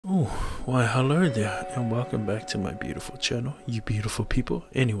Oh, why hello there and welcome back to my beautiful channel, you beautiful people.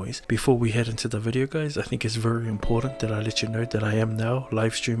 Anyways, before we head into the video guys, I think it's very important that I let you know that I am now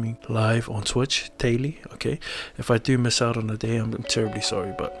live streaming live on Twitch daily, okay? If I do miss out on a day, I'm terribly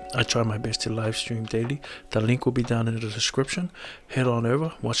sorry, but I try my best to live stream daily. The link will be down in the description. Head on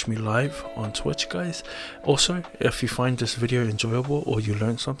over, watch me live on Twitch guys. Also, if you find this video enjoyable or you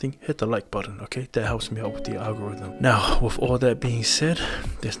learned something, hit the like button, okay? That helps me out with the algorithm. Now, with all that being said,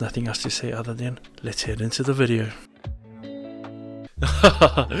 there's nothing else to say other than let's head into the video.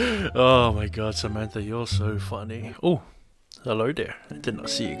 Oh my god, Samantha, you're so funny. Oh, hello there. I did not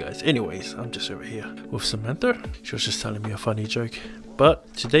see you guys. Anyways, I'm just over here with Samantha. She was just telling me a funny joke.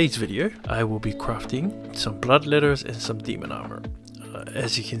 But today's video, I will be crafting some bloodletters and some demon armor.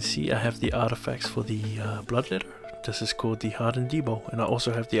 As you can see, I have the artifacts for the bloodletter. This is called the hardened debo, and I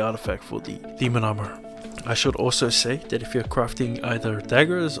also have the artifact for the demon armor. I should also say that if you're crafting either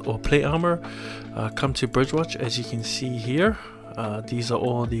daggers or plate armor, come to Bridgewatch. As you can see here, these are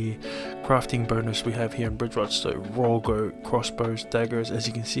all the crafting burners we have here in Bridgewatch. So raw goat, crossbows, daggers. As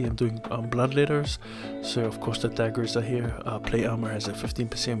you can see, I'm doing bloodletters, so of course the daggers are here. Plate armor has a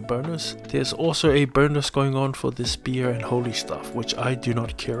 15% bonus. There's also a bonus going on for the spear and holy stuff, which I do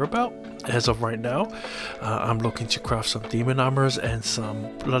not care about as of right now. I'm looking to craft some demon armors and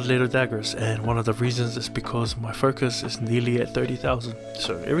some bloodletter daggers, and one of the reasons is because my focus is nearly at 30,000.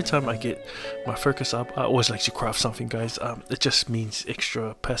 So every time I get my focus up, I always like to craft something guys. It just means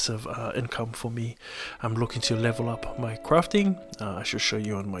extra passive income for me. I'm looking to level up my crafting. I should show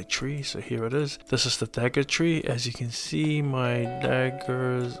you on my tree. So here it is. This is the dagger tree. As you can see, my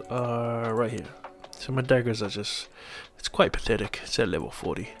daggers are right here. So my daggers are just, it's quite pathetic. It's at level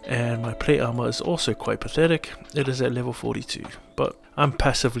 40. And my plate armor is also quite pathetic. It is at level 42. But I'm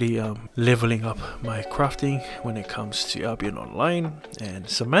passively leveling up my crafting when it comes to Albion Online. And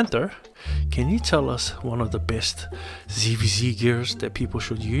Samantha, can you tell us one of the best ZVZ gears that people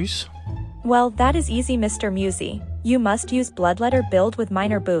should use? Well, that is easy, Mr. Musey. You must use Bloodletter build with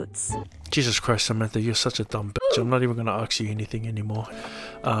minor boots. Jesus Christ, Samantha, you're such a dumb bitch. I'm not even going to ask you anything anymore.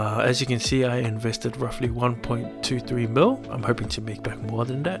 As you can see, I invested roughly 1.23 mil. I'm hoping to make back more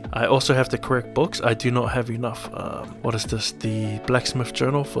than that. I also have the correct books. I do not have enough, what is this, the blacksmith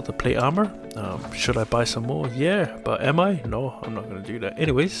journal for the plate armor. Should I buy some more? Yeah, but am I? No, I'm not going to do that.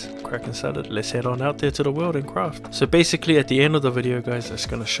 Anyways, cracking salad, let's head on out there to the world and craft. So basically at the end of the video guys, it's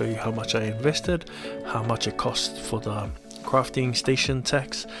going to show you how much I invested, how much it cost for the crafting station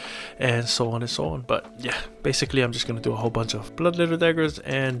tax, and so on and so on. But yeah, basically I'm just going to do a whole bunch of bloodletter daggers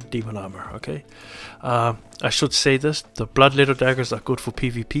and demon armor, okay? I should say this, the bloodletter daggers are good for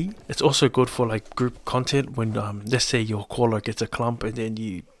PvP. It's also good for like group content when let's say your caller gets a clump and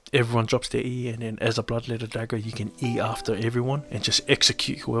then everyone drops their E, and then as a bloodletter dagger you can E after everyone and just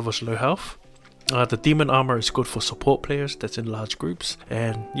execute whoever's low health. The demon armor is good for support players that's in large groups.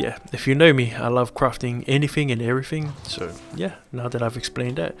 And yeah, if you know me, I love crafting anything and everything. So yeah, now that I've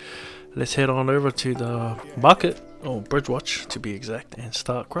explained that, let's head on over to the market, or Bridgewatch to be exact, and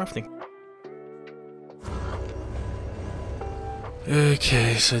start crafting.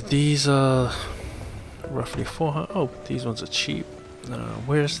 Okay, so these are roughly 400. Oh, these ones are cheap.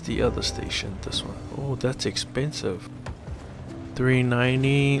 Where's the other station? This one. Oh, that's expensive.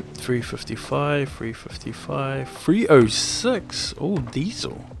 390, 355, 355, 306. Oh,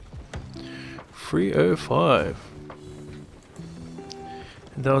 diesel. 305.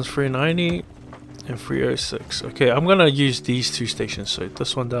 And that one's 390 and 306. Okay, I'm gonna use these two stations. So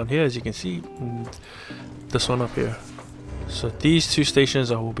this one down here, as you can see, and this one up here. So these two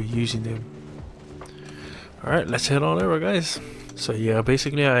stations, I will be using them. Alright, let's head on over, guys. So yeah,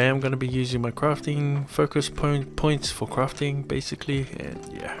 basically I am going to be using my crafting focus points for crafting basically, and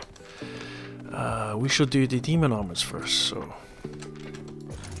yeah, we should do the demon armors first. So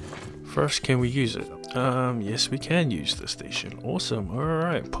first, can we use it? Yes, we can use the station. Awesome.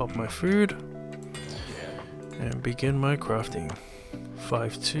 Alright, pop my food and begin my crafting.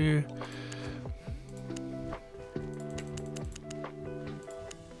 5-2.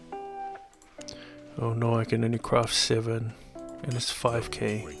 Oh no, I can only craft 7. And it's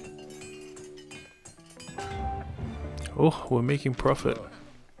 5k. Oh, we're making profit.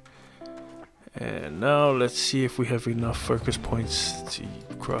 And now let's see if we have enough focus points to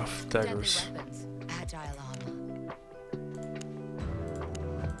craft daggers.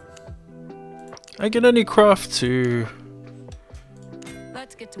 I can only craft 2.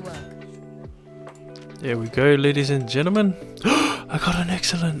 Let's get to work. There we go, ladies and gentlemen. I got an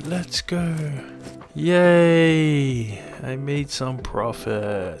excellent. Let's go. Yay! I made some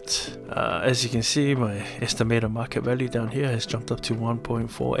profit. As you can see, my estimated market value down here has jumped up to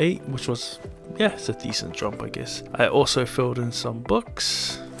 1.48, which was, yeah, it's a decent jump, I guess. I also filled in some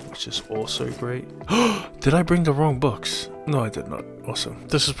books, which is also great. Did I bring the wrong books? No, I did not. Awesome.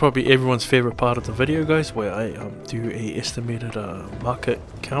 This is probably everyone's favorite part of the video, guys, where I do a estimated market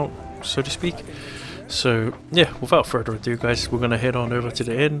count, so to speak. So yeah, without further ado, guys, we're gonna head on over to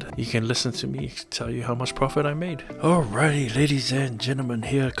the end. You can listen to me tell you how much profit I made. Alrighty, ladies and gentlemen,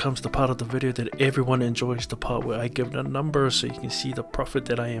 here comes the part of the video that everyone enjoys, the part where I give the numbers so you can see the profit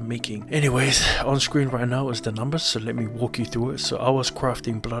that I am making. Anyways, on screen right now is the numbers, so let me walk you through it. So I was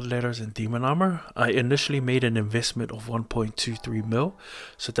crafting Bloodletters and Demon Armor. I initially made an investment of 1.23 mil,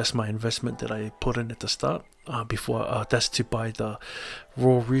 so that's my investment that I put in at the start. That's to buy the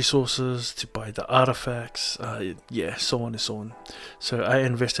raw resources, to buy the artifacts, yeah, so on and so on. So I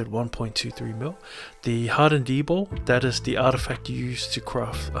invested 1.23 mil. The hardened D-bowl, that is the artifact used to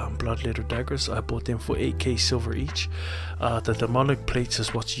craft Bloodletter daggers. I bought them for 8k silver each. The demonic plates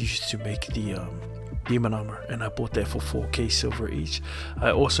is what's used to make the Demon Armor, and I bought that for 4k silver each. I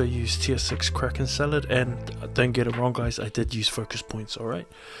also used tier 6 Kraken salad, and don't get it wrong, guys, I did use focus points, alright?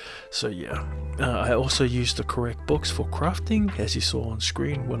 So yeah, I also used the correct books for crafting, as you saw on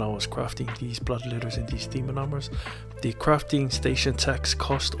screen when I was crafting these Bloodletters and these Demon Armors. The crafting station tax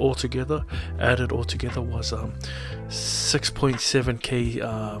cost altogether, added altogether, was 6.7k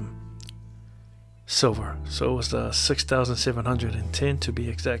silver, so it was 6,710 to be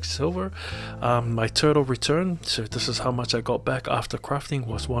exact silver. My total return, so this is how much I got back after crafting,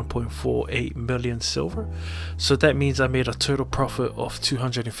 was 1.48 million silver. So that means I made a total profit of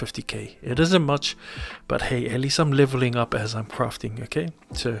 250k. It isn't much, but hey, at least I'm leveling up as I'm crafting. Okay,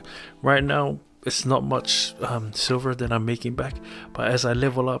 so right now it's not much silver that I'm making back, but as I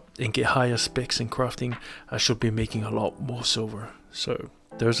level up and get higher specs in crafting, I should be making a lot more silver. So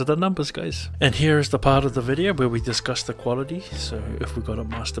those are the numbers, guys. And here is the part of the video where we discuss the quality. So if we got a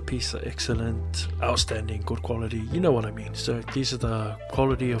masterpiece, excellent, outstanding, good quality, you know what I mean. So these are the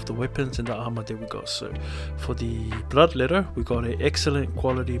quality of the weapons and the armor that we got. So for the Bloodletter, we got an excellent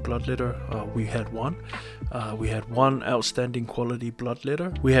quality Bloodletter. We had one outstanding quality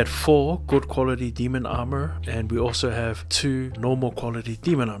Bloodletter. We had 4 good quality Demon Armor, and we also have 2 normal quality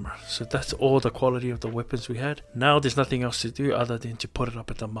Demon Armor. So that's all the quality of the weapons we had. Now there's nothing else to do other than to put it up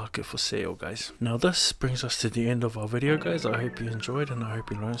at the market for sale, guys. Now this brings us to the end of our video, guys. I hope you enjoyed and I hope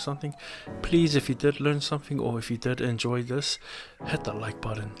you learned something. Please, if you did learn something or if you did enjoy this, hit the like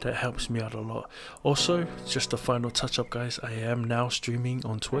button. That helps me out a lot. Also, just a final touch up, guys, I am now streaming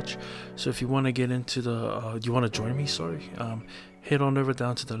on Twitch, so if you want to get into the you want to join me, sorry, head on over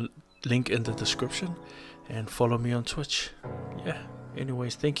down to the link in the description and follow me on Twitch. Yeah,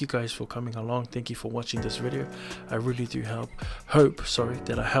 anyways, thank you guys for coming along. Thank you for watching this video. I really do hope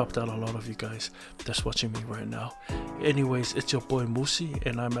that I helped out a lot of you guys that's watching me right now. Anyways, it's your boy Musi,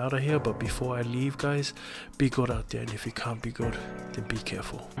 and I'm out of here. But before I leave, guys, be good out there, and if you can't be good, then be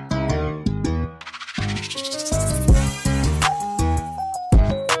careful.